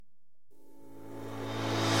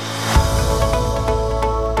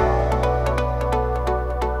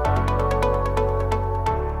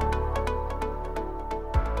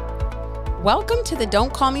Welcome to the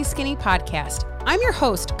Don't Call Me Skinny podcast. I'm your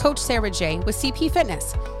host, Coach Sarah J. with CP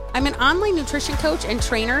Fitness. I'm an online nutrition coach and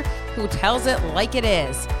trainer who tells it like it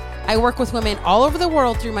is. I work with women all over the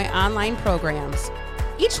world through my online programs.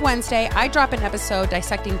 Each Wednesday, I drop an episode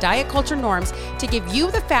dissecting diet culture norms to give you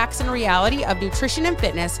the facts and reality of nutrition and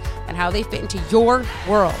fitness and how they fit into your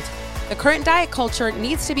world. The current diet culture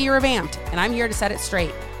needs to be revamped, and I'm here to set it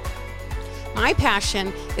straight. My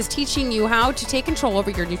passion is teaching you how to take control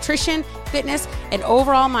over your nutrition, fitness, and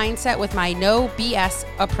overall mindset with my no BS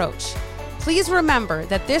approach. Please remember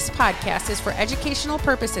that this podcast is for educational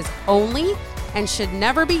purposes only and should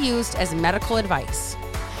never be used as medical advice.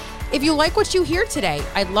 If you like what you hear today,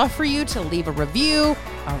 I'd love for you to leave a review,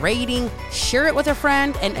 a rating, share it with a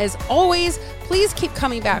friend, and as always, please keep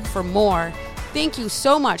coming back for more. Thank you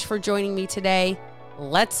so much for joining me today.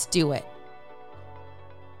 Let's do it.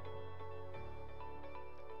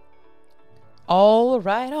 All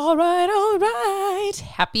right.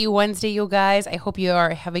 Happy Wednesday, you guys. I hope you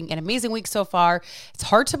are having an amazing week so far. It's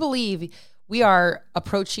hard to believe we are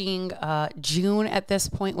approaching June at this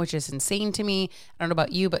point, which is insane to me. I don't know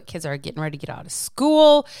about you, but kids are getting ready to get out of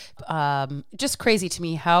school. Just crazy to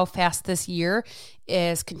me how fast this year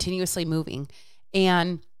is continuously moving.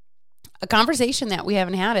 And a conversation that we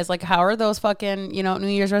haven't had is like, how are those fucking, New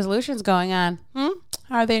Year's resolutions going on?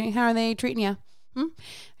 How are they treating you?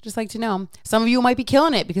 I'd just like to know. Some of you might be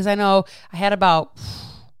killing it because I know I had about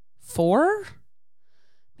four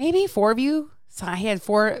of you. So I had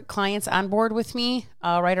 4 clients on board with me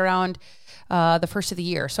right around the first of the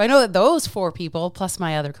year. So I know that those 4 people plus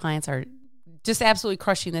my other clients are just absolutely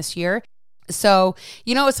crushing this year. So,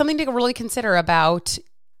 it's something to really consider about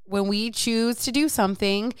when we choose to do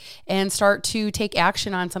something and start to take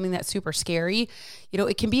action on something that's super scary.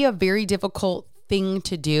 It can be a very difficult thing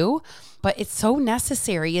to do, but it's so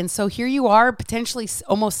necessary. And so here you are potentially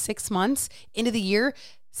almost 6 months into the year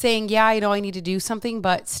saying, yeah, I need to do something,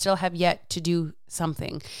 but still have yet to do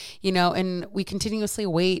something, and we continuously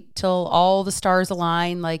wait till all the stars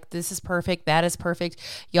align. Like, this is perfect. That is perfect.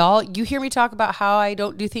 Y'all, you hear me talk about how I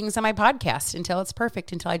don't do things on my podcast until it's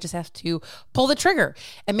perfect, until I just have to pull the trigger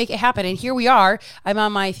and make it happen. And here we are. I'm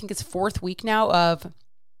on I think it's 4th week now of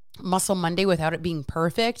Muscle Monday without it being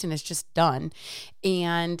perfect, and it's just done.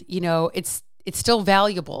 And, it's still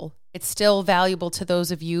valuable. It's still valuable to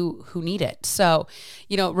those of you who need it. So,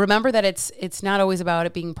 remember that it's not always about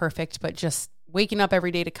it being perfect, but just waking up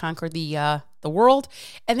every day to conquer the world.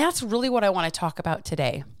 And that's really what I want to talk about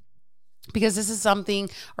today, because this is a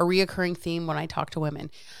reoccurring theme when I talk to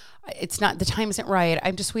women. It's not, the time isn't right.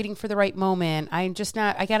 I'm just waiting for the right moment. I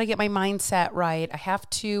got to get my mindset right. I have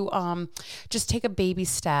to just take a baby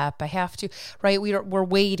step. I have to, right? We're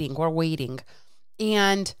waiting.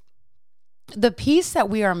 And the piece that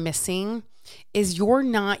we are missing is you're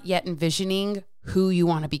not yet envisioning who you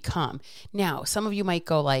want to become. Now, some of you might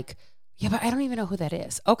go like, yeah, but I don't even know who that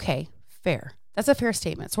is. Okay, fair. That's a fair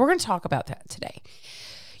statement. So we're going to talk about that today.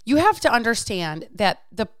 You have to understand that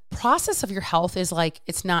the process of your health is like,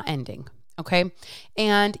 it's not ending. Okay.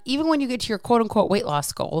 And even when you get to your quote unquote weight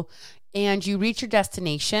loss goal and you reach your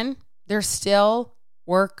destination, there's still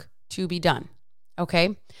work to be done.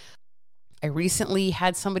 Okay. I recently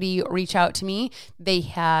had somebody reach out to me. They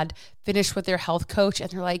had finished with their health coach and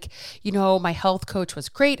they're like, my health coach was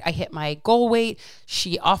great. I hit my goal weight.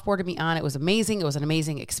 She offboarded me on. It was amazing. It was an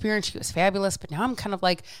amazing experience. She was fabulous. But now I'm kind of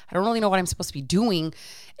like, I don't really know what I'm supposed to be doing.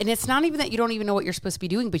 And it's not even that you don't even know what you're supposed to be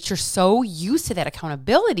doing, but you're so used to that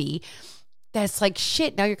accountability that's like,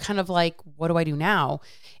 shit, now you're kind of like, what do I do now?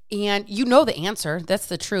 And you know the answer. That's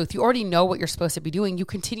the truth. You already know what you're supposed to be doing. You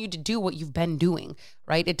continue to do what you've been doing,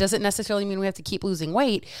 right? It doesn't necessarily mean we have to keep losing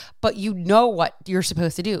weight, but you know what you're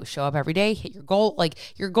supposed to do. Show up every day, hit your goal, like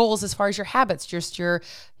your goals as far as your habits, just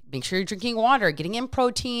make sure you're drinking water, getting in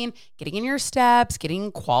protein, getting in your steps,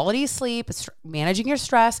 getting quality sleep, managing your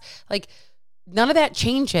stress. Like none of that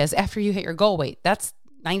changes after you hit your goal weight. That's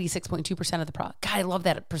 96.2% of the problem. God, I love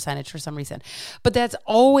that percentage for some reason. But that's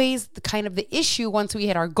always the kind of the issue. Once we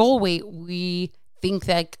hit our goal weight, we think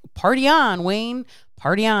that party on, Wayne,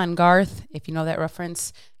 party on, Garth. If you know that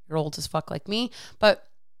reference, you're old as fuck like me. But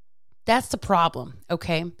that's the problem,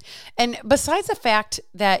 okay? And besides the fact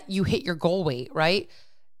that you hit your goal weight, right?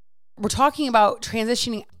 We're talking about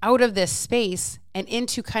transitioning out of this space and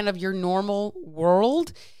into kind of your normal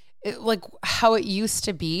world, like how it used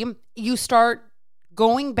to be. You start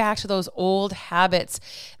going back to those old habits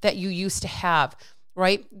that you used to have,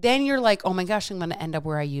 right? Then you're like, oh my gosh, I'm going to end up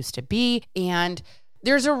where I used to be. And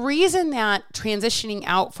there's a reason that transitioning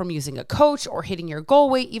out from using a coach or hitting your goal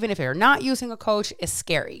weight, even if you're not using a coach, is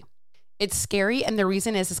scary. It's scary. And the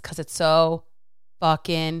reason is because it's so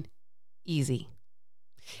fucking easy.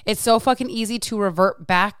 It's so fucking easy to revert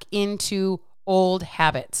back into old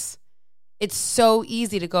habits. It's so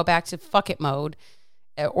easy to go back to fuck it mode,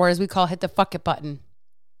 or as we call, hit the fuck it button.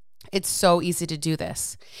 It's so easy to do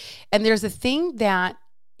this. And there's a thing that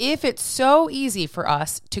if it's so easy for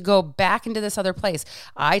us to go back into this other place,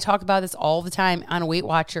 I talk about this all the time on Weight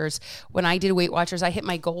Watchers. When I did Weight Watchers, I hit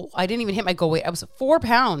my goal. I didn't even hit my goal weight. I was 4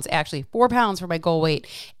 pounds, actually, 4 pounds for my goal weight,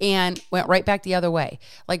 and went right back the other way.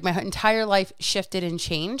 Like my entire life shifted and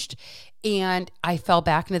changed. And I fell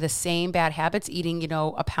back into the same bad habits, eating,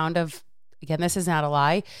 a pound of, again, this is not a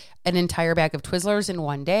lie, an entire bag of Twizzlers in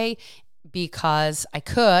one day because I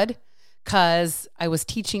could, because I was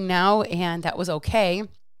teaching now and that was okay.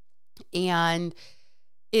 And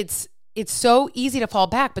it's so easy to fall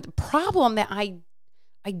back. But the problem that I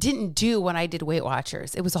didn't do when I did Weight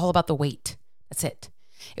Watchers, it was all about the weight. That's it.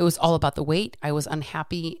 It was all about the weight. I was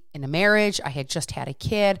unhappy in a marriage. I had just had a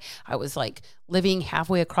kid. I was like living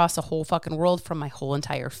halfway across the whole fucking world from my whole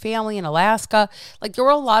entire family in Alaska. Like there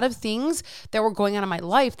were a lot of things that were going on in my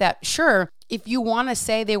life that, sure, if you want to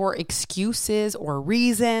say they were excuses or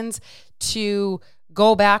reasons to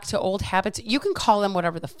go back to old habits, you can call them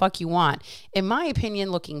whatever the fuck you want. In my opinion,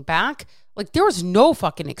 looking back, like there was no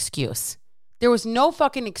fucking excuse. There was no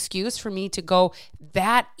fucking excuse for me to go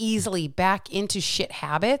that easily back into shit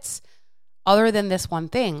habits other than this one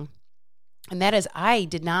thing. And that is I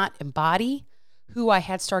did not embody who I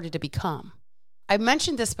had started to become. I've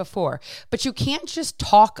mentioned this before, but you can't just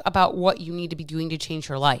talk about what you need to be doing to change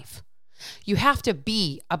your life. You have to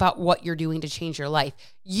be about what you're doing to change your life.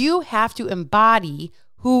 You have to embody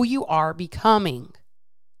who you are becoming.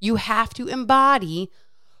 You have to embody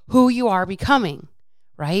who you are becoming,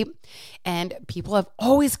 right? And people have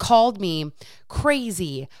always called me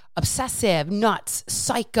crazy, obsessive, nuts,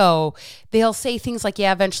 psycho. They'll say things like,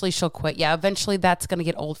 yeah, eventually she'll quit. Yeah, eventually that's going to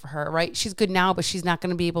get old for her, right? She's good now, but she's not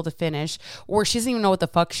going to be able to finish. Or she doesn't even know what the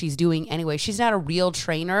fuck she's doing anyway. She's not a real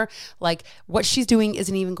trainer. Like what she's doing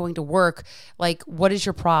isn't even going to work. Like, what is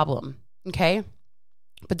your problem? Okay.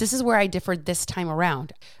 But this is where I differed this time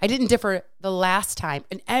around. I didn't differ the last time,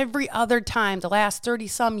 and every other time, the last 30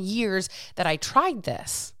 some years that I tried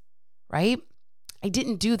this, right? I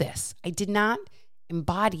didn't do this. I did not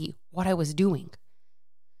embody what I was doing.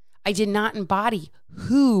 I did not embody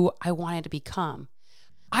who I wanted to become.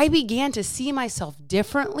 I began to see myself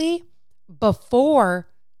differently before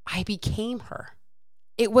I became her.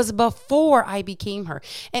 It was before I became her.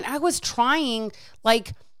 And I was trying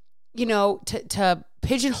to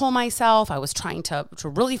pigeonhole myself. I was trying to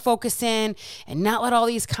really focus in and not let all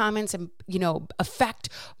these comments and, affect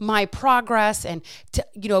my progress and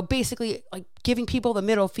to, basically like giving people the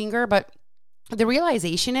middle finger. But the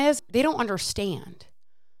realization is they don't understand.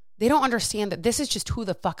 They don't understand that this is just who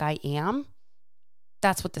the fuck I am.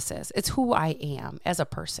 That's what this is. It's who I am as a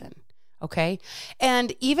person. Okay.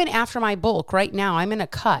 And even after my bulk right now, I'm in a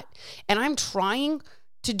cut and I'm trying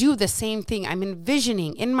to do the same thing. I'm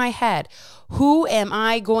envisioning in my head, who am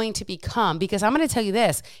I going to become? Because I'm going to tell you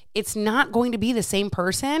this, it's not going to be the same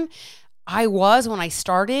person I was when I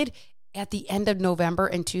started at the end of November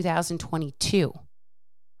in 2022,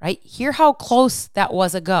 right? Hear how close that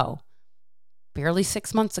was ago, barely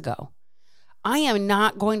 6 months ago. I am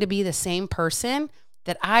not going to be the same person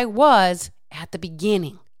that I was at the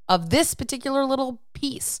beginning of this particular little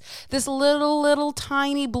piece, this little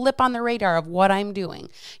tiny blip on the radar of what I'm doing.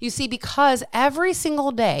 You see, because every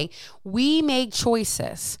single day we make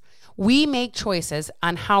choices. We make choices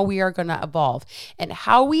on how we are going to evolve, and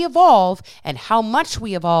how we evolve and how much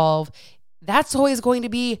we evolve. That's always going to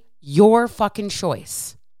be your fucking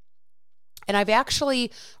choice. And I've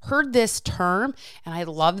actually heard this term, and I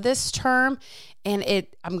love this term. And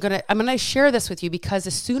I'm gonna share this with you because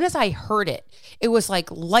as soon as I heard it, it was like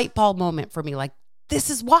light bulb moment for me. Like, this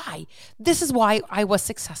is why I was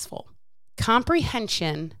successful.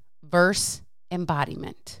 Comprehension versus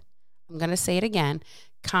embodiment. I'm gonna say it again.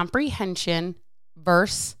 Comprehension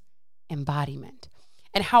versus embodiment.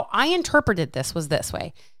 And how I interpreted this was this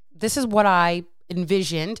way. This is what I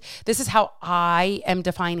envisioned. This is how I am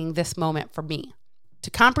defining this moment for me. To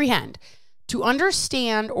comprehend, to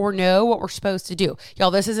understand or know what we're supposed to do.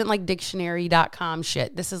 Y'all, this isn't like dictionary.com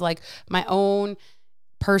shit. This is like my own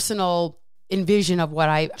personal envision of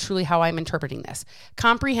how I'm interpreting this.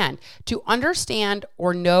 Comprehend, to understand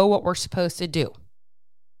or know what we're supposed to do.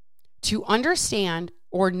 To understand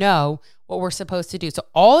or know what we're supposed to do. So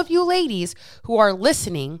all of you ladies who are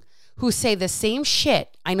listening, who say the same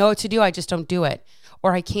shit, I know what to do, I just don't do it,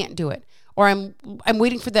 or I can't do it, or I'm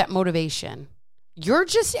waiting for that motivation. You're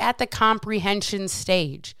just at the comprehension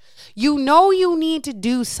stage. You know you need to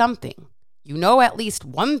do something. You know at least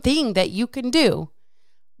one thing that you can do,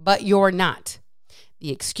 but you're not. The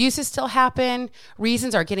excuses still happen.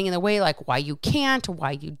 Reasons are getting in the way, like why you can't,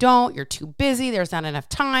 why you don't. You're too busy. There's not enough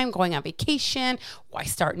time. Going on vacation. Why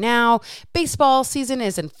start now? Baseball season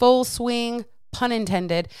is in full swing, pun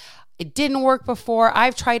intended. It didn't work before.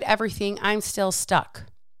 I've tried everything. I'm still stuck.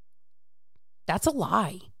 That's a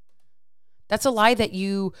lie. That's a lie that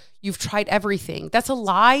you've tried everything. That's a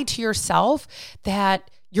lie to yourself that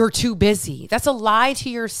you're too busy. That's a lie to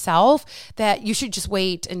yourself that you should just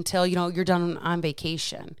wait until, you're done on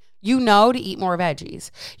vacation. You know to eat more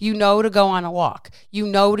veggies. You know to go on a walk. You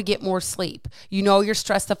know to get more sleep. You know you're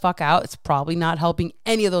stressed the fuck out. It's probably not helping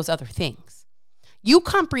any of those other things. You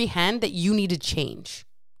comprehend that you need to change.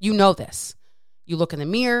 You know this. You look in the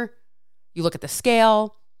mirror. You look at the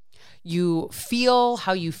scale. You feel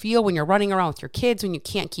how you feel when you're running around with your kids, when you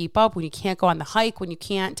can't keep up, when you can't go on the hike, when you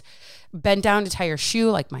can't bend down to tie your shoe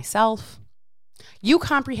like myself. You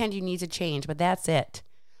comprehend you need to change, but that's it.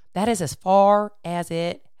 That is as far as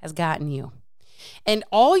it has gotten you. And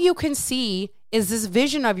all you can see is this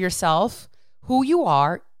vision of yourself, who you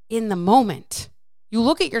are in the moment. You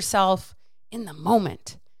look at yourself in the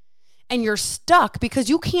moment and you're stuck because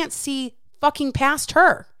you can't see fucking past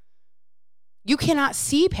her. You cannot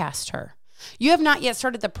see past her. You have not yet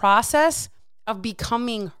started the process of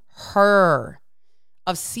becoming her,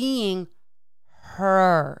 of seeing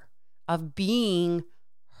her, of being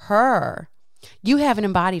her. You haven't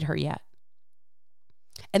embodied her yet.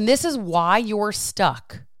 And this is why you're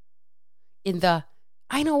stuck in the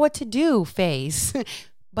I know what to do phase,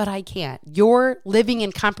 but I can't. You're living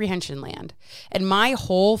in comprehension land. And my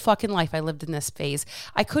whole fucking life, I lived in this phase.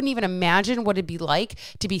 I couldn't even imagine what it'd be like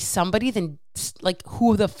to be somebody than like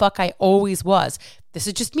who the fuck I always was. This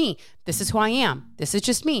is just me. This is who I am. This is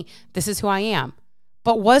just me. This is who I am.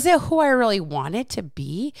 But was it who I really wanted to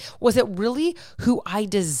be? Was it really who I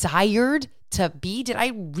desired to be? Did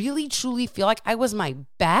I really truly feel like I was my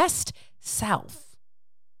best self?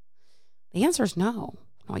 The answer is no.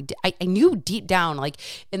 I knew deep down, like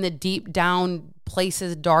in the deep down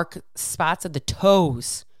places, dark spots of the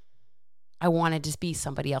toes, I wanted to be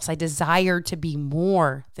somebody else. I desired to be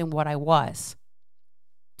more than what I was.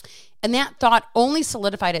 And that thought only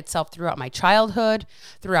solidified itself throughout my childhood,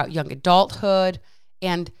 throughout young adulthood.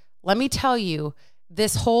 And let me tell you,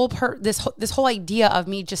 this whole idea of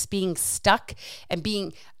me just being stuck and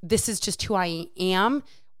being, this is just who I am,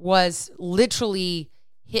 was literally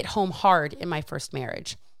hit home hard in my first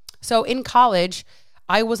marriage. So in college,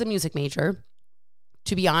 I was a music major.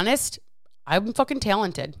 To be honest, I'm fucking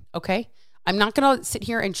talented, okay? I'm not going to sit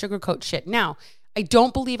here and sugarcoat shit. Now, I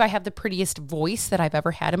don't believe I have the prettiest voice that I've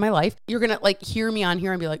ever had in my life. You're going to like hear me on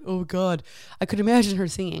here and be like, oh God, I could imagine her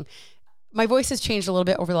singing. My voice has changed a little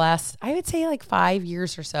bit over the last, I would say like 5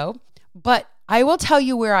 years or so. But I will tell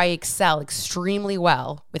you where I excel extremely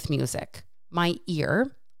well with music. My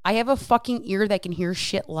ear. I have a fucking ear that can hear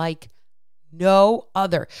shit like no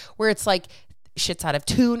other, where it's like shit's out of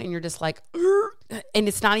tune and you're just like, and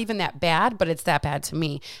it's not even that bad, but it's that bad to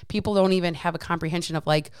me. People don't even have a comprehension of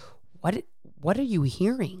like, what are you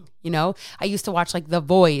hearing? I used to watch like The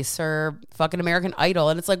Voice or fucking American Idol,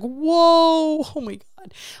 and it's like, whoa, oh my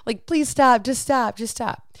God. Like, please stop, just stop.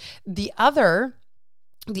 The other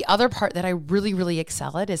part that I really, really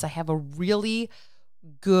excel at is I have a really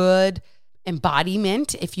good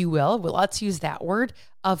embodiment, if you will, let's use that word,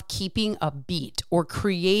 of keeping a beat or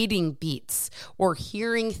creating beats or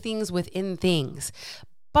hearing things within things.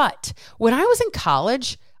 But when I was in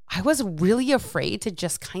college, I was really afraid to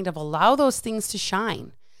just kind of allow those things to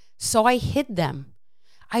shine. So I hid them.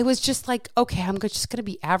 I was just like, okay, I'm just going to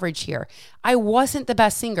be average here. I wasn't the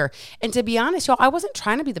best singer. And to be honest, y'all, I wasn't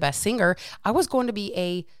trying to be the best singer. I was going to be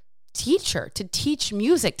a teacher, to teach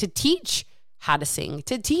music, to teach how to sing,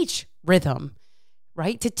 to teach rhythm,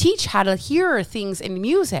 right? To teach how to hear things in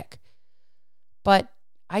music. But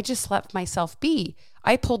I just let myself be.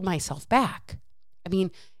 I pulled myself back. I mean,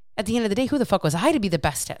 at the end of the day, who the fuck was I to be the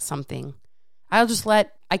best at something? I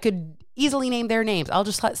could easily name their names. I'll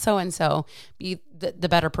just let so-and-so be the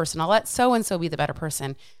better person. I'll let so-and-so be the better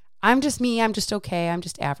person. I'm just me. I'm just okay. I'm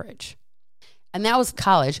just average. And that was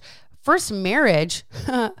college. First marriage,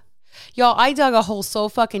 y'all, I dug a hole so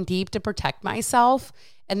fucking deep to protect myself.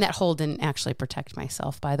 And that hole didn't actually protect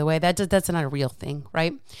myself, by the way. That's not a real thing,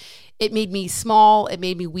 right? It made me small. It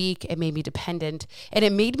made me weak. It made me dependent. And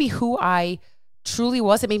it made me who I truly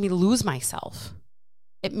was. It made me lose myself.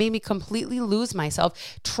 It made me completely lose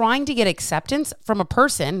myself trying to get acceptance from a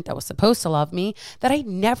person that was supposed to love me that I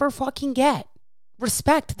never fucking get.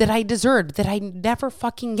 Respect that I deserved that I never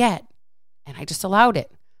fucking get. And I just allowed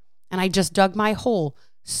it. And I just dug my hole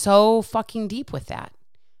so fucking deep with that.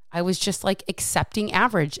 I was just like accepting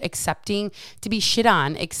average, accepting to be shit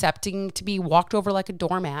on, accepting to be walked over like a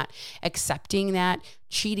doormat, accepting that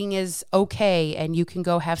cheating is okay and you can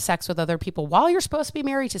go have sex with other people while you're supposed to be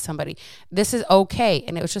married to somebody. This is okay.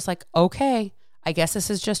 And it was just like, okay, I guess this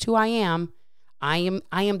is just who I am. I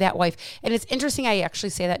am that wife. And it's interesting. I actually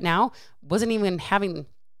say that now. Wasn't even having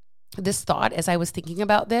this thought as I was thinking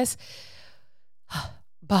about this.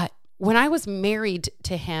 But when I was married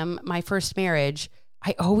to him, my first marriage,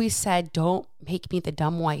 I always said, don't make me the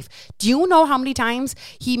dumb wife. Do you know how many times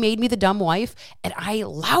he made me the dumb wife? And I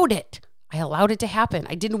allowed it. I allowed it to happen.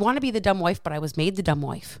 I didn't want to be the dumb wife, but I was made the dumb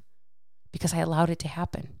wife because I allowed it to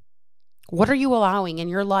happen. What are you allowing in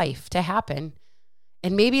your life to happen?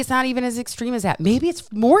 And maybe it's not even as extreme as that. Maybe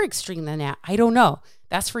it's more extreme than that. I don't know.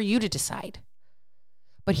 That's for you to decide.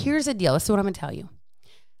 But here's the deal. This is what I'm going to tell you.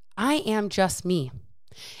 I am just me.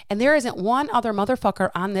 And there isn't one other motherfucker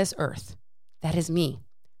on this earth that is me.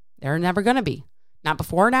 They're never going to be. Not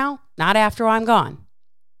before now, not after I'm gone.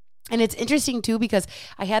 And it's interesting too, because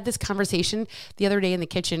I had this conversation the other day in the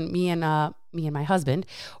kitchen. Me and my husband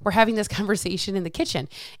were having this conversation in the kitchen,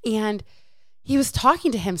 and he was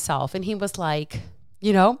talking to himself, and he was like,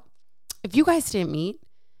 you know, if you guys didn't meet,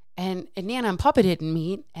 and Nana and Papa didn't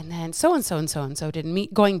meet, and then so-and-so and so-and-so didn't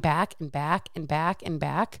meet, going back and back and back and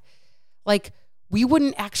back, like we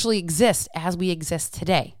wouldn't actually exist as we exist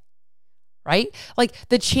today. Right? Like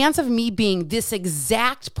the chance of me being this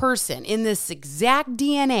exact person in this exact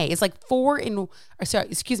DNA is like 1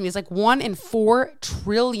 in 4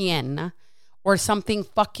 trillion or something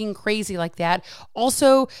fucking crazy like that.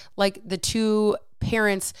 Also, like the two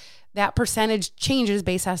parents, that percentage changes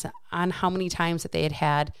based on how many times that they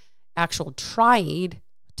had actual tried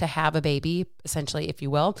to have a baby, essentially, if you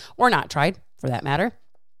will, or not tried for that matter.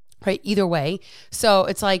 Right? Either way. So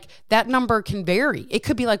it's like that number can vary. It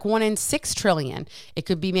could be like 1 in 6 trillion. It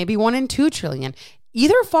could be maybe 1 in 2 trillion.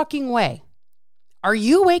 Either fucking way. Are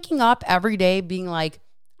you waking up every day being like,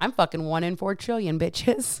 I'm fucking 1 in 4 trillion,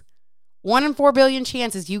 bitches? 1 in 4 billion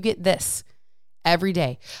chances you get this every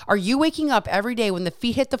day. Are you waking up every day when the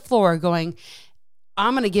feet hit the floor going,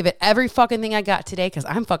 I'm going to give it every fucking thing I got today because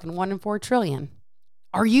I'm fucking 1 in 4 trillion?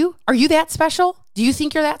 Are you? Are you that special? Do you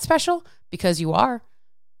think you're that special? Because you are.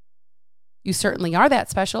 You certainly are that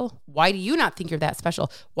special. Why do you not think you're that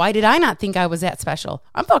special? Why did I not think I was that special?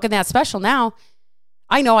 I'm fucking that special now.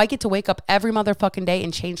 I know I get to wake up every motherfucking day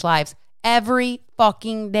and change lives. Every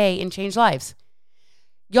fucking day and change lives.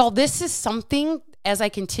 Y'all, this is something as I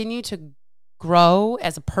continue to grow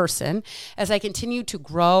as a person, as I continue to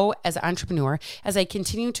grow as an entrepreneur, as I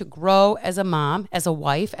continue to grow as a mom, as a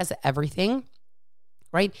wife, as everything,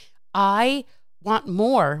 right? I want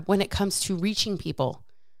more when it comes to reaching people.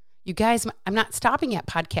 You guys, I'm not stopping at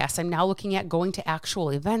podcasts. I'm now looking at going to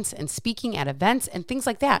actual events and speaking at events and things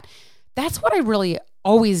like that. That's what I really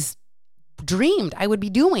always dreamed I would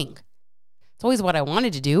be doing. It's always what I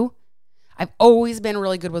wanted to do. I've always been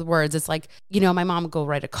really good with words. It's like, you know, my mom would go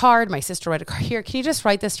write a card, my sister write a card. Here, can you just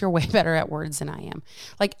write this? You're way better at words than I am.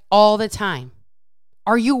 Like all the time.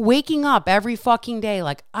 Are you waking up every fucking day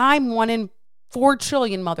like I'm 1 in 4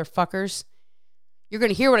 trillion motherfuckers? You're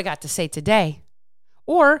going to hear what I got to say today.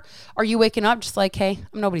 Or are you waking up just like, hey,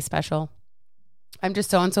 I'm nobody special. I'm just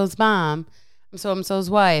so-and-so's mom. I'm so-and-so's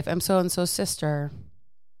wife. I'm so-and-so's sister.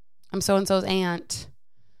 I'm so-and-so's aunt.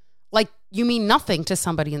 Like you mean nothing to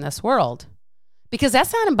somebody in this world because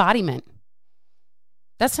that's not embodiment.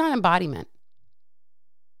 That's not embodiment.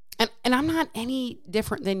 And I'm not any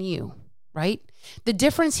different than you, right? The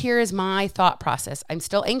difference here is my thought process. I'm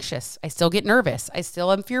still anxious. I still get nervous. I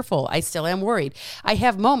still am fearful. I still am worried. I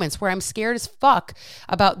have moments where I'm scared as fuck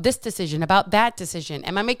about this decision, about that decision.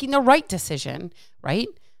 Am I making the right decision, right?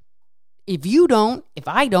 If you don't, if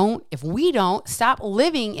I don't, if we don't, stop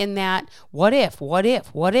living in that what if,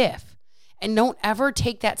 and don't ever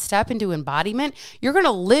take that step into embodiment, you're going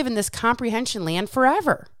to live in this comprehension land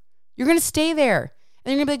forever. You're going to stay there.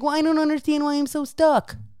 And you're going to be like, well, I don't understand why I'm so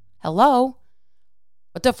stuck. Hello?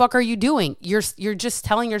 What the fuck are you doing? You're just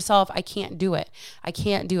telling yourself, I can't do it. I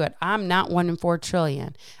can't do it. I'm not 1 in 4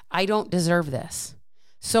 trillion. I don't deserve this.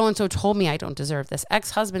 So-and-so told me I don't deserve this.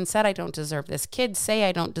 Ex-husband said I don't deserve this. Kids say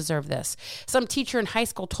I don't deserve this. Some teacher in high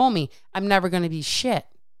school told me I'm never going to be shit.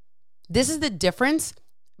 This is the difference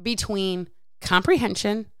between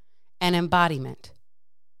comprehension and embodiment.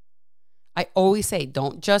 I always say,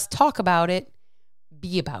 don't just talk about it,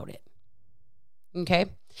 be about it. Okay?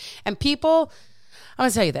 And people, I'm going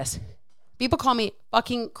to tell you this. People call me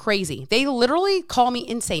fucking crazy. They literally call me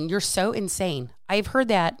insane. You're so insane. I've heard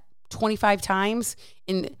that 25 times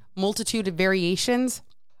in multitude of variations.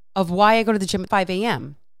 of why I go to the gym at 5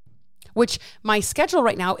 a.m., which my schedule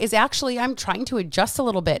right now is actually, I'm trying to adjust a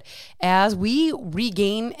little bit as we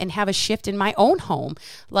regain and have a shift in my own home,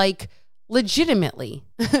 like legitimately,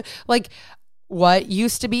 like what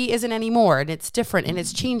used to be isn't anymore, and it's different and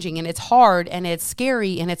it's changing and it's hard and it's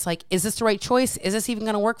scary. And it's like, is this the right choice? Is this even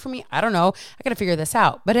going to work for me? I don't know. I got to figure this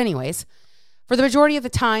out. But anyways, for the majority of the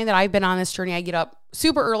time that I've been on this journey, I get up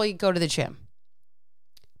super early, go to the gym.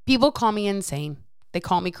 People call me insane. They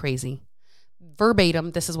call me crazy.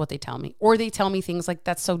 Verbatim, this is what they tell me. Or they tell me things like,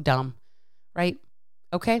 that's so dumb, right?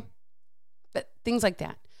 Okay? But things like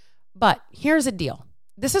that. But here's the deal.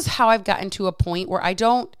 This is how I've gotten to a point where I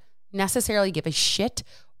don't necessarily give a shit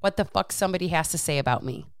what the fuck somebody has to say about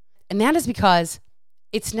me. And that is because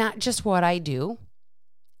it's not just what I do.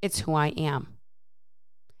 It's who I am.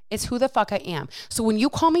 It's who the fuck I am. So when you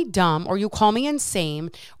call me dumb or you call me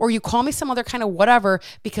insane or you call me some other kind of whatever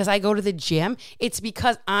because I go to the gym, it's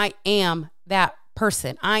because I am that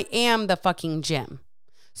person. I am the fucking gym.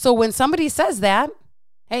 So when somebody says that,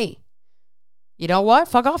 hey, you know what?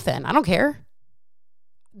 Fuck off then. I don't care.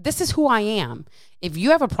 This is who I am. If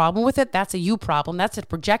you have a problem with it, that's a you problem. That's a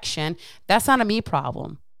projection. That's not a me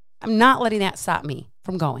problem. I'm not letting that stop me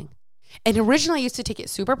from going. And originally I used to take it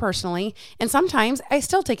super personally, and sometimes I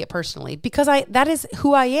still take it personally because that is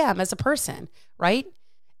who I am as a person, right?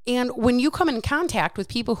 And when you come in contact with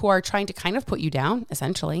people who are trying to kind of put you down,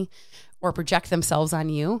 essentially, or project themselves on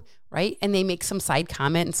you, right? And they make some side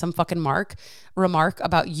comment and some fucking remark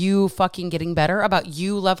about you fucking getting better, about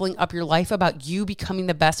you leveling up your life, about you becoming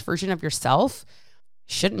the best version of yourself,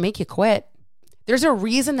 shouldn't make you quit. There's a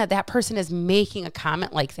reason that person is making a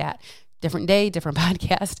comment like that. Different day, different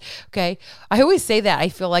podcast. Okay. I always say that. I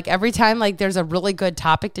feel like every time like there's a really good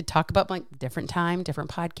topic to talk about, I'm like different time,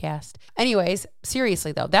 different podcast. Anyways,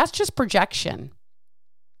 seriously though, that's just projection.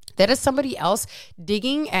 That is somebody else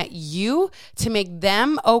digging at you to make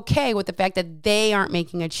them okay with the fact that they aren't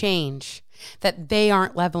making a change, that they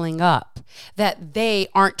aren't leveling up, that they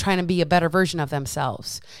aren't trying to be a better version of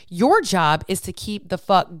themselves. Your job is to keep the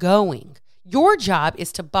fuck going. Your job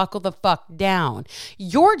is to buckle the fuck down.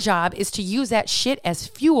 Your job is to use that shit as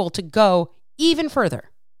fuel to go even further.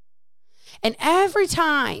 And every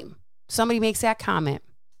time somebody makes that comment,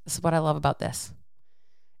 this is what I love about this.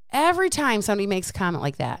 Every time somebody makes a comment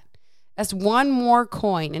like that, that's one more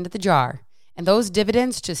coin into the jar. And those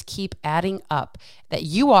dividends just keep adding up, that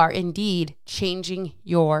you are indeed changing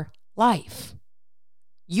your life.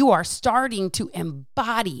 You are starting to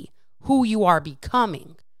embody who you are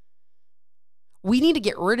becoming. We need to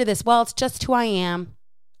get rid of this. Well, it's just who I am,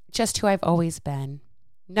 just who I've always been.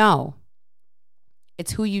 No,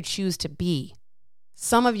 it's who you choose to be.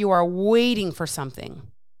 Some of you are waiting for something,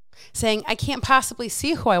 saying, I can't possibly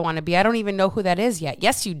see who I want to be. I don't even know who that is yet.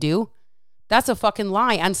 Yes, you do. That's a fucking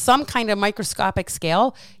lie. On some kind of microscopic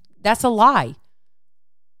scale, that's a lie.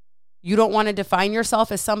 You don't want to define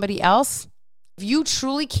yourself as somebody else? If you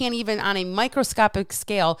truly can't even on a microscopic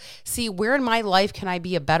scale see where in my life can I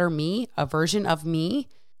be a better me, a version of me,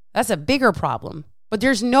 that's a bigger problem. But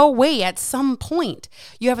there's no way at some point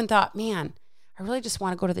you haven't thought, man, I really just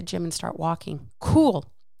want to go to the gym and start walking. Cool.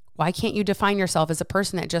 Why can't you define yourself as a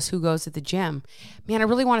person that just who goes to the gym? Man, I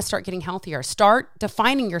really want to start getting healthier. Start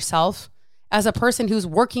defining yourself as a person who's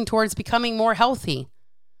working towards becoming more healthy.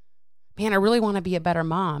 Man, I really want to be a better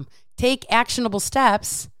mom. Take actionable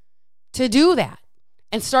steps to do that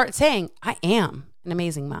and start saying, I am an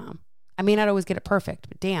amazing mom. I may not always get it perfect,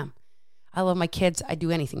 but damn, I love my kids. I'd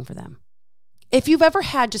do anything for them. If you've ever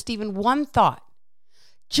had just even one thought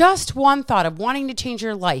of wanting to change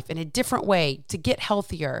your life in a different way to get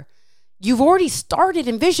healthier, you've already started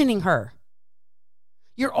envisioning her.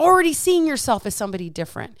 You're already seeing yourself as somebody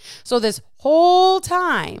different. So this whole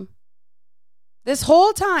time,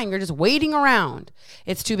 you're just waiting around.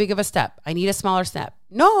 It's too big of a step. I need a smaller step.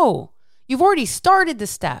 No, you've already started the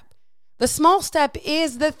step. The small step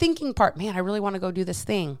is the thinking part. Man, I really want to go do this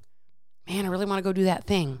thing. Man, I really want to go do that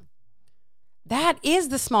thing. That is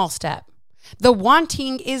the small step. The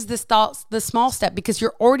wanting is the small step because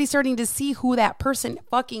you're already starting to see who that person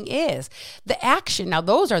fucking is. The action, now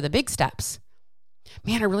those are the big steps.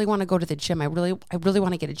 Man, I really want to go to the gym. I really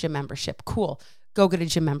want to get a gym membership. Cool. Go get a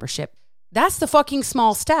gym membership. That's the fucking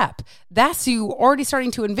small step. That's you already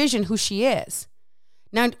starting to envision who she is.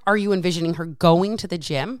 Now, are you envisioning her going to the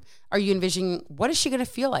gym? Are you envisioning what is she going to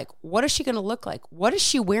feel like? What is she going to look like? What is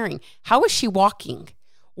she wearing? How is she walking?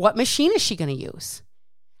 What machine is she going to use?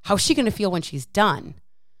 How's she going to feel when she's done?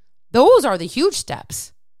 Those are the huge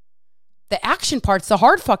steps. The action part's the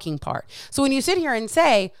hard fucking part. So when you sit here and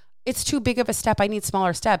say, it's too big of a step, I need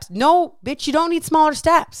smaller steps. No, bitch, you don't need smaller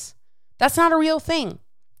steps. That's not a real thing.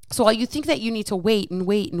 So while you think that you need to wait and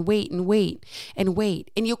wait and wait and wait and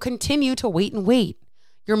wait, and you'll continue to wait and wait,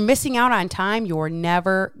 you're missing out on time you're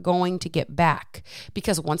never going to get back,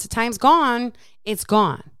 because once the time's gone, it's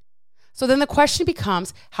gone. So then the question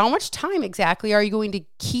becomes, how much time exactly are you going to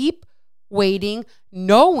keep waiting,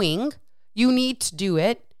 knowing you need to do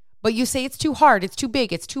it, but you say it's too hard, it's too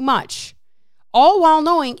big, it's too much, all while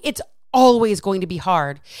knowing it's always going to be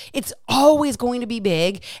hard, it's always going to be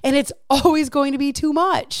big, and it's always going to be too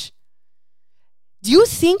much. Do you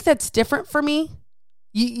think that's different for me?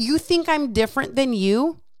 You think I'm different than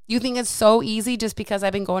you? You think it's so easy just because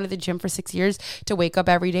I've been going to the gym for 6 years to wake up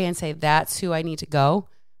every day and say, that's who I need to go,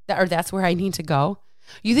 or that's where I need to go?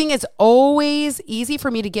 You think it's always easy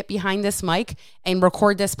for me to get behind this mic and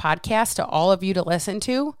record this podcast to all of you to listen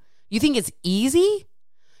to? You think it's easy?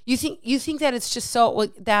 You think that it's just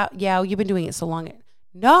so that, yeah, you've been doing it so long.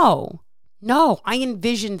 No, I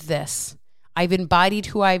envisioned this. I've embodied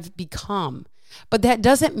who I've become, but that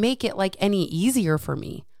doesn't make it like any easier for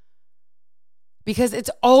me, because it's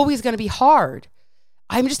always going to be hard.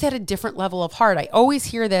 I'm just at a different level of hard. I always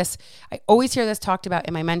hear this talked about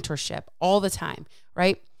in my mentorship all the time,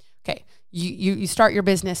 right? Okay. You start your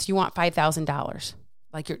business, you want $5,000.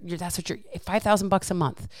 Like that's what you're $5,000 a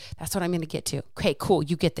month. That's what I'm going to get to. Okay, cool.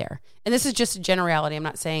 You get there. And this is just a generality. I'm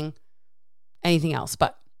not saying anything else,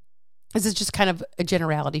 but this is just kind of a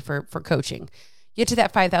generality for coaching. Get to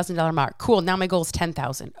that $5,000 mark. Cool. Now my goal is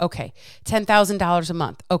 $10,000. Okay. $10,000 a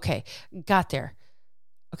month. Okay. Got there.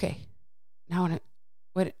 Okay. Now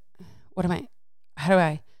what am I, how do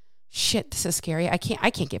I, shit, this is scary. I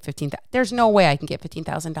can't get there's no way I can get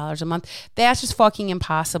 $15,000 a month. That's just fucking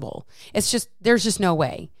impossible. It's just, there's just no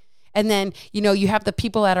way. And then, you have the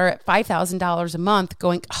people that are at $5,000 a month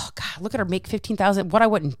going, oh God, look at her make $15,000. What I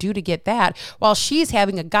wouldn't do to get that, while she's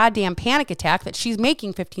having a goddamn panic attack that she's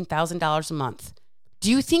making $15,000 a month.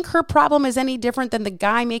 Do you think her problem is any different than the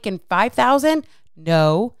guy making $5,000?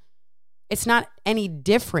 No, it's not any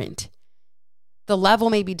different. The level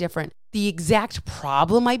may be different. The exact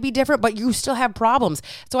problem might be different, but you still have problems.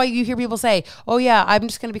 That's why you hear people say, oh yeah, I'm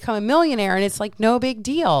just going to become a millionaire. And it's like, no big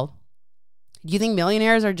deal. Do you think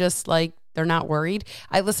millionaires are just like, they're not worried?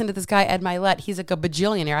 I listened to this guy, Ed Milet. He's like a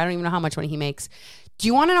bajillionaire. I don't even know how much money he makes. Do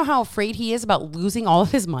you want to know how afraid he is about losing all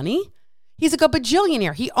of his money? He's like a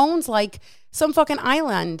bajillionaire. He owns like some fucking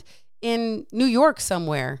island in New York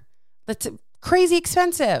somewhere. That's crazy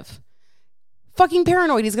expensive. Fucking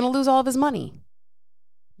paranoid. He's going to lose all of his money.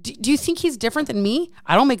 Do you think he's different than me?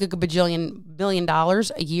 I don't make a $1 billion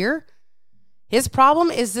a year. His problem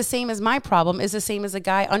is the same as my problem, is the same as a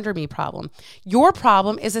guy under me problem. Your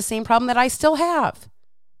problem is the same problem that I still have.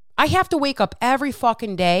 I have to wake up every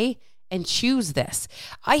fucking day and choose this.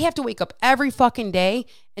 I have to wake up every fucking day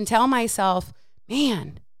and tell myself,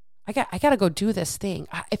 man, I got to go do this thing.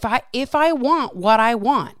 If I want what I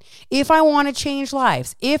want, if I want to change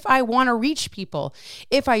lives, if I want to reach people,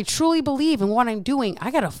 if I truly believe in what I'm doing,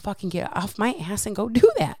 I got to fucking get off my ass and go do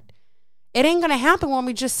that. It ain't going to happen when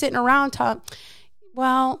we just sitting around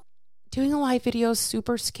doing a live video is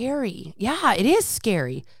super scary. Yeah, it is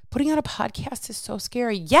scary. Putting out a podcast is so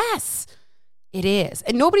scary. Yes, it is.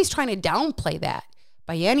 And nobody's trying to downplay that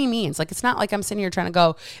by any means. Like, it's not like I'm sitting here trying to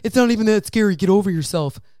go, it's not even that scary. Get over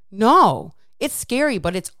yourself. No, it's scary,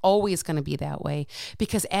 but it's always going to be that way,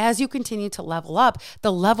 because as you continue to level up,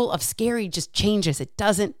 the level of scary just changes. It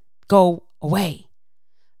doesn't go away.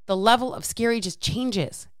 The level of scary just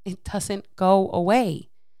changes. It doesn't go away.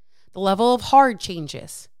 The level of hard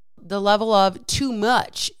changes. The level of too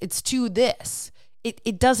much, it's too this.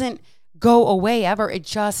 It doesn't go away ever. It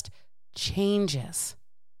just changes.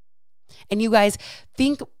 And you guys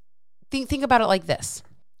think about it like this.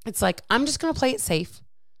 It's like, I'm just going to play it safe.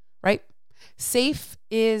 Right? Safe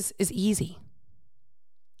is easy,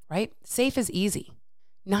 right? Safe is easy.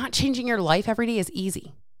 Not changing your life every day is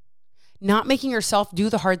easy. Not making yourself do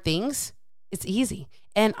the hard things, it's easy.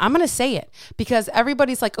 And I'm going to say it because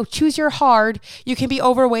everybody's like, oh, choose your hard. You can be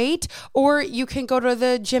overweight or you can go to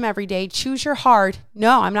the gym every day. Choose your hard.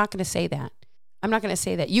 No, I'm not going to say that. I'm not going to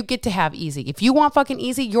say that. You get to have easy. If you want fucking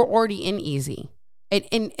easy, you're already in easy.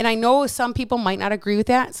 And I know some people might not agree with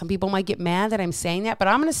that. Some people might get mad that I'm saying that, but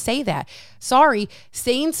I'm going to say that. Sorry,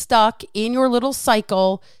 staying stuck in your little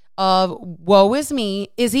cycle of woe is me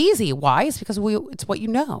is easy. Why? It's because it's what you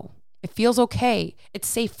know. It feels okay. It's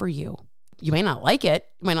safe for you. You may not like it.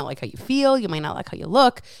 You might not like how you feel. You might not like how you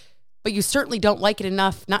look, but you certainly don't like it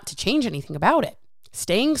enough not to change anything about it.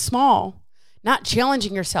 Staying small, not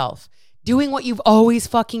challenging yourself, doing what you've always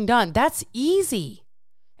fucking done. That's easy.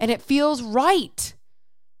 And it feels right.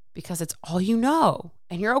 Because it's all you know.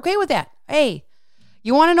 And you're okay with that. Hey,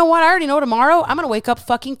 You want to know what? I already know tomorrow I'm going to wake up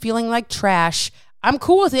fucking feeling like trash. I'm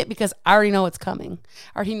cool with it because I already know it's coming.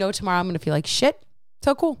 I already know tomorrow I'm going to feel like shit.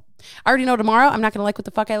 So cool. I already know tomorrow I'm not going to like what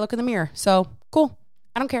the fuck I look in the mirror. So cool.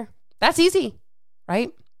 I don't care. That's easy,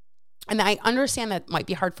 right? And I understand that might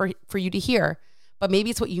be hard for you to hear, but maybe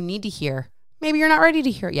it's what you need to hear. Maybe you're not ready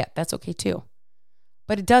to hear it yet. That's okay too.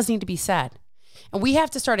 But it does need to be said. And we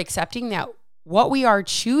have to start accepting that what we are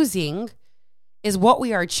choosing is what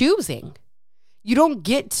we are choosing. You don't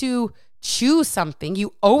get to choose something.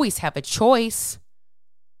 You always have a choice.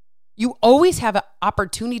 You always have an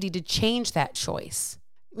opportunity to change that choice.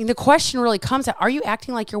 I mean, the question really comes at, are you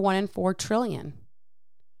acting like you're 1 in 4 trillion?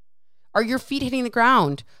 Are your feet hitting the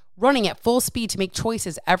ground, running at full speed to make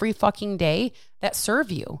choices every fucking day that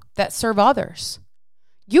serve you, that serve others?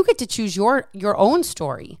 You get to choose your own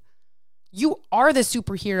story. You are the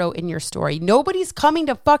superhero in your story. Nobody's coming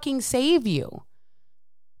to fucking save you.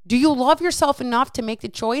 Do you love yourself enough to make the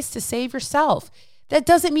choice to save yourself? That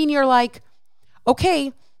doesn't mean you're like, okay,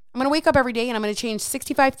 I'm going to wake up every day and I'm going to change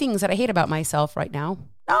 65 things that I hate about myself right now.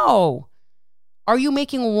 No. Are you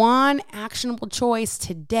making one actionable choice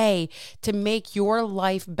today to make your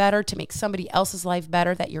life better, to make somebody else's life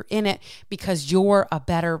better, that you're in it because you're a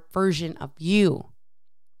better version of you?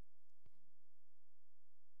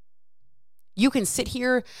 You can sit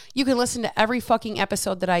here, you can listen to every fucking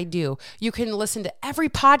episode that I do. You can listen to every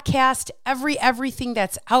podcast, everything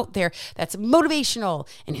that's out there that's motivational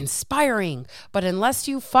and inspiring. But unless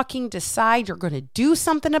you fucking decide you're going to do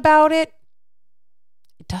something about it,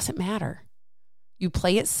 it doesn't matter. You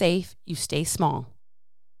play it safe, you stay small.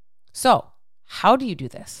 So, how do you do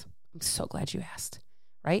this? I'm so glad you asked,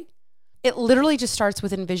 right? It literally just starts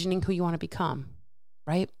with envisioning who you want to become,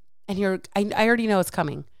 right? And I already know it's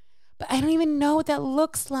coming. But I don't even know what that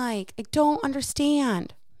looks like. I don't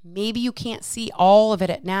understand. Maybe you can't see all of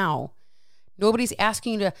it now. Nobody's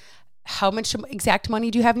asking you to, how much exact money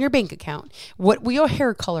do you have in your bank account? What will your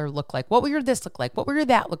hair color look like? What will your this look like? What will your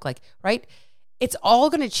that look like, right? It's all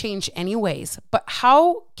going to change anyways. But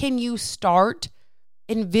how can you start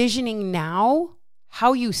envisioning now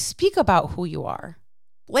how you speak about who you are?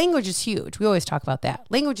 Language is huge. We always talk about that.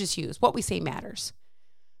 Language is huge. What we say matters.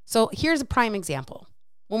 So here's a prime example.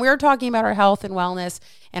 When we were talking about our health and wellness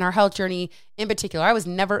and our health journey in particular, I was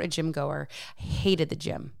never a gym goer. I hated the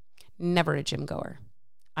gym. Never a gym goer.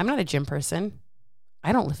 I'm not a gym person.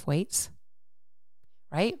 I don't lift weights,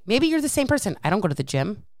 right? Maybe you're the same person. I don't go to the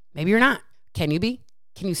gym. Maybe you're not. Can you be?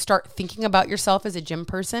 Can you start thinking about yourself as a gym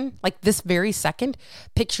person? Like this very second,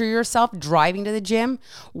 picture yourself driving to the gym,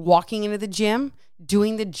 walking into the gym,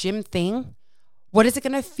 doing the gym thing. What is it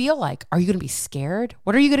going to feel like? Are you going to be scared?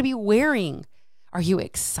 What are you going to be wearing? Are you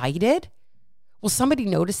excited? Will somebody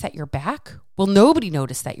notice that you're back? Will nobody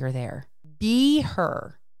notice that you're there? Be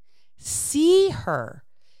her. See her.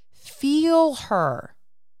 Feel her.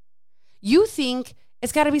 You think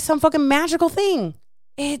it's got to be some fucking magical thing.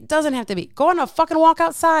 It doesn't have to be. Go on a fucking walk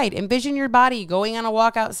outside. Envision your body going on a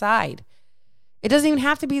walk outside. It doesn't even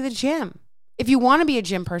have to be the gym. If you want to be a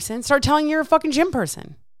gym person, start telling you're a fucking gym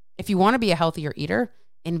person. If you want to be a healthier eater,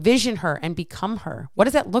 envision her and become her. What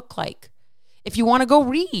does that look like? If you want to go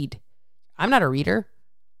read, I'm not a reader.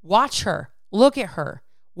 Watch her. Look at her.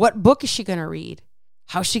 What book is she going to read?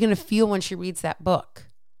 How's she going to feel when she reads that book?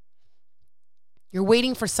 You're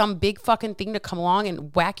waiting for some big fucking thing to come along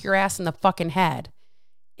and whack your ass in the fucking head.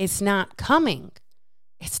 It's not coming.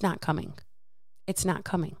 It's not coming. It's not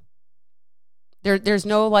coming. There's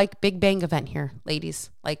no like big bang event here,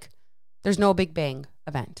 ladies. Like there's no big bang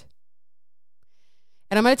event.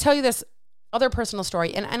 And I'm going to tell you this other personal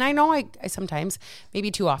story. And I know I sometimes,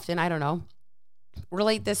 maybe too often, I don't know,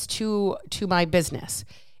 relate this to my business.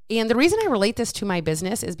 And the reason I relate this to my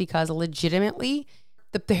business is because legitimately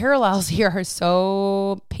the parallels here are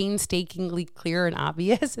so painstakingly clear and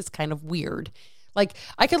obvious. It's kind of weird. Like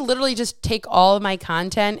I could literally just take all of my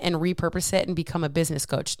content and repurpose it and become a business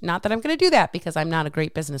coach. Not that I'm going to do that because I'm not a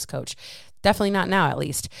great business coach. Definitely not now, at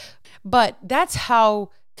least. But that's how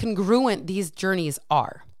congruent these journeys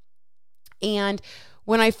are. And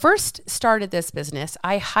when I first started this business,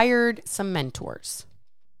 I hired some mentors.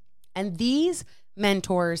 And these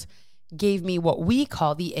mentors gave me what we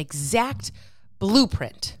call the exact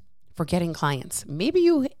blueprint for getting clients. Maybe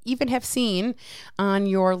you even have seen on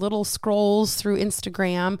your little scrolls through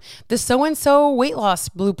Instagram, the so-and-so weight loss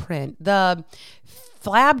blueprint, the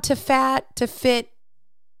flab to fat to fit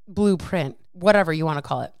blueprint, whatever you want to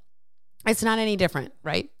call it. It's not any different,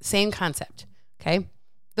 right? Same concept, okay?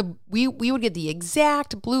 We would get the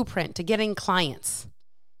exact blueprint to getting clients.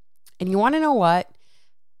 And you want to know what?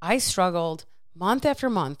 I struggled month after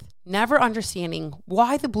month, never understanding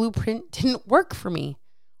why the blueprint didn't work for me.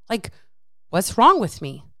 Like, what's wrong with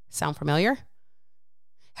me? Sound familiar?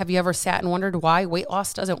 Have you ever sat and wondered why weight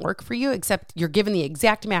loss doesn't work for you, except you're given the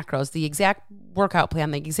exact macros, the exact workout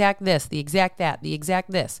plan, the exact this, the exact that, the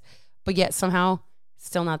exact this, but yet somehow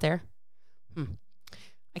still not there?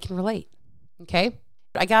 I can relate. Okay.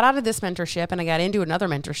 I got out of this mentorship and I got into another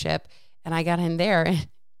mentorship and I got in there and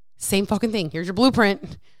same fucking thing. Here's your blueprint.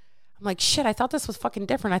 I'm like, shit, I thought this was fucking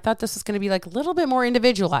different. I thought this was going to be like a little bit more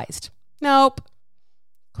individualized. Nope.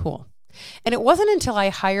 Cool. And it wasn't until I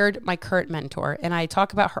hired my current mentor, and I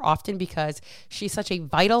talk about her often because she's such a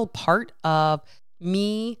vital part of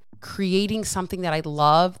me creating something that I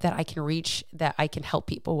love, that I can reach, that I can help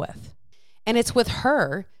people with. And it's with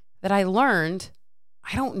her that I learned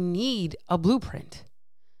I don't need a blueprint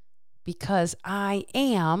because I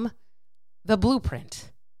am the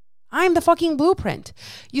blueprint. I'm the fucking blueprint.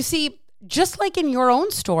 You see, just like in your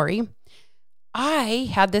own story, I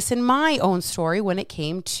had this in my own story when it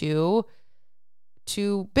came to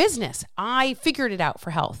business. I figured it out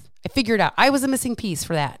for health. I figured out I was a missing piece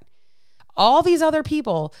for that. All these other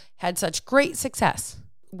people had such great success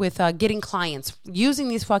with getting clients using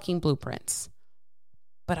these fucking blueprints,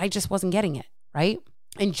 but I just wasn't getting it, right?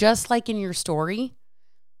 And just like in your story,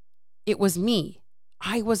 it was me.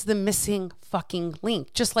 I was the missing fucking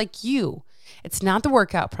link, just like you. It's not the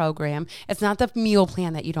workout program. It's not the meal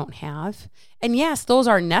plan that you don't have. And yes, those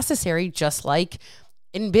are necessary, just like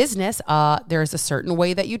in business. There's a certain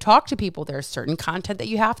way that you talk to people. There's certain content that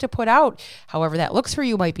you have to put out. However that looks for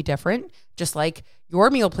you might be different. Just like your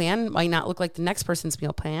meal plan might not look like the next person's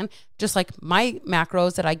meal plan. Just like my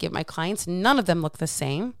macros that I give my clients, none of them look the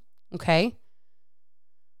same. Okay.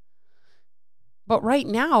 But right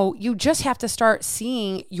now, you just have to start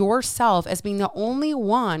seeing yourself as being the only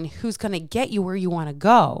one who's going to get you where you want to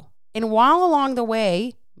go. And while along the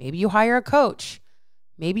way, maybe you hire a coach,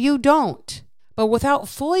 maybe you don't. But without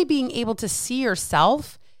fully being able to see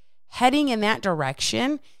yourself heading in that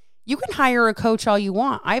direction, you can hire a coach all you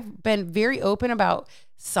want. I've been very open about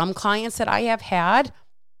some clients that I have had.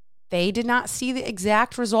 They did not see the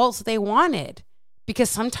exact results they wanted. Because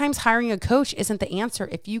sometimes hiring a coach isn't the answer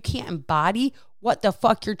if you can't embody what the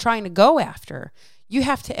fuck you're trying to go after. You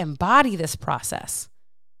have to embody this process.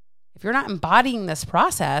 If you're not embodying this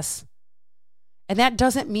process, and that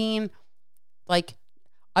doesn't mean like,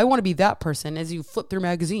 I want to be that person as you flip through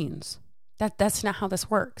magazines. That's not how this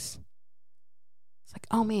works. It's like,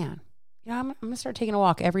 oh man, I'm going to start taking a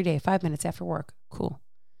walk every day, 5 minutes after work. Cool.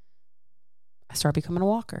 I start becoming a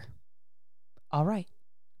walker. All right,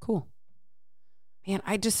 cool. Man,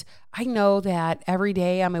 I know that every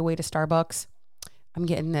day on my way to Starbucks, I'm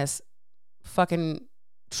getting this fucking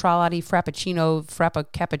Tralati Frappuccino,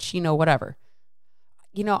 Cappuccino, whatever.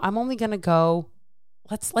 I'm only going to go,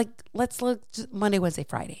 let's look Monday, Wednesday,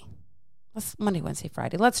 Friday.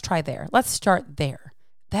 Let's try there. Let's start there.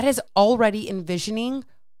 That is already envisioning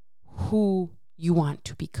who you want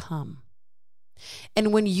to become.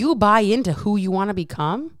 And when you buy into who you want to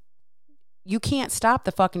become, you can't stop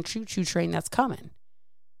the fucking choo-choo train that's coming.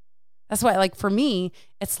 That's why, like, for me,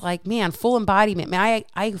 it's like, man, full embodiment. Man,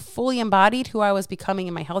 I fully embodied who I was becoming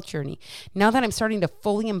in my health journey. Now that I'm starting to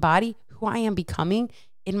fully embody who I am becoming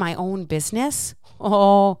in my own business,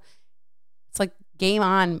 it's like game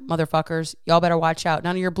on, motherfuckers. Y'all better watch out.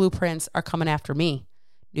 None of your blueprints are coming after me.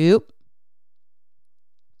 Nope.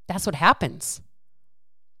 That's what happens.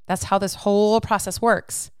 That's how this whole process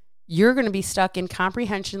works. You're going to be stuck in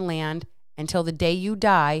comprehension land until the day you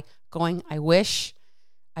die going, I wish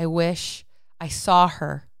I saw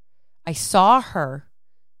her. I saw her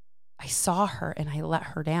and I let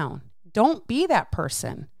her down. Don't be that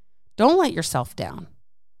person. Don't let yourself down.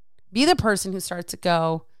 Be the person who starts to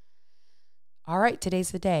go, all right,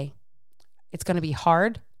 today's the day. It's going to be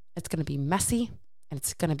hard. It's going to be messy. And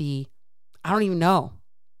it's going to be, I don't even know.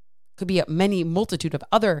 Could be a multitude of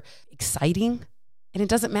other exciting. And it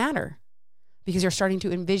doesn't matter because you're starting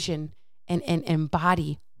to envision and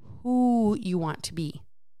embody who you want to be.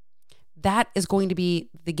 That is going to be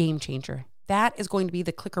the game changer. That is going to be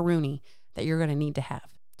the clickaroonie that you're going to need to have.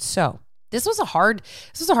 So this was a hard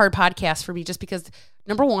podcast for me just because,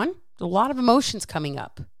 number one, a lot of emotions coming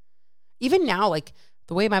up. Even now, like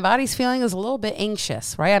the way my body's feeling is a little bit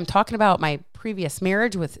anxious, right? I'm talking about my previous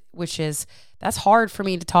marriage that's hard for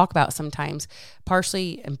me to talk about sometimes.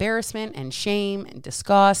 Partially embarrassment and shame and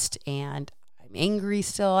disgust, and I'm angry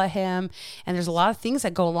still at him. And there's a lot of things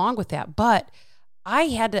that go along with that. But I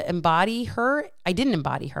had to embody her. I didn't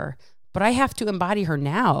embody her, but I have to embody her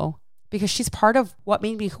now because she's part of what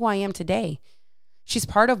made me who I am today. She's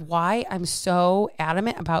part of why I'm so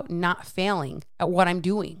adamant about not failing at what I'm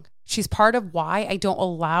doing. She's part of why I don't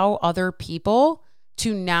allow other people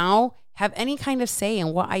to now have any kind of say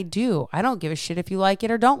in what I do. I don't give a shit if you like it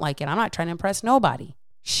or don't like it. I'm not trying to impress nobody.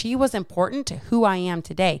 She was important to who I am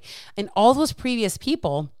today. And all those previous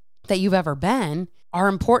people that you've ever been are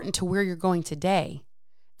important to where you're going today.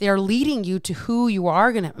 They are leading you to who you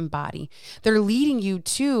are going to embody. They're leading you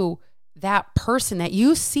to that person that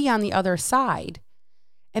you see on the other side.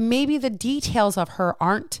 And maybe the details of her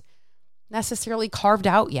aren't necessarily carved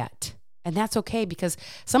out yet. And that's okay, because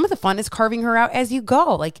some of the fun is carving her out as you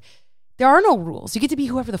go. Like, there are no rules. You get to be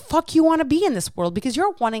whoever the fuck you want to be in this world, because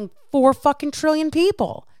you're wanting 4 fucking trillion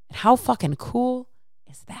people. And how fucking cool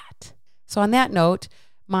is that? So on that note,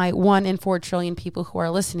 my 1 in 4 trillion people who are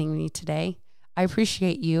listening to me today, I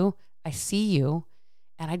appreciate you. I see you.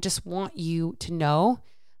 And I just want you to know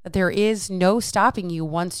that there is no stopping you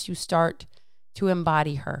once you start to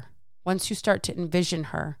embody her, once you start to envision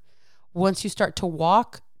her, once you start to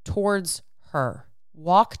walk towards her.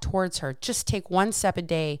 Just take 1 step a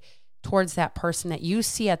day towards that person that you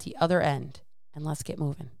see at the other end, and let's get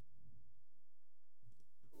moving.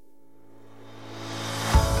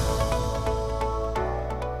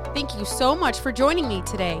 Thank you so much for joining me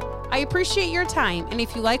today. I appreciate your time, and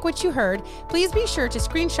if you like what you heard, please be sure to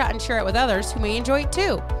screenshot and share it with others who may enjoy it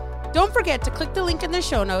too. Don't forget to click the link in the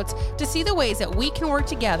show notes to see the ways that we can work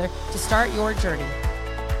together to start your journey.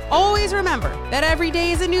 Always remember that every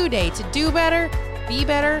day is a new day to do better, be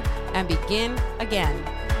better, and begin again.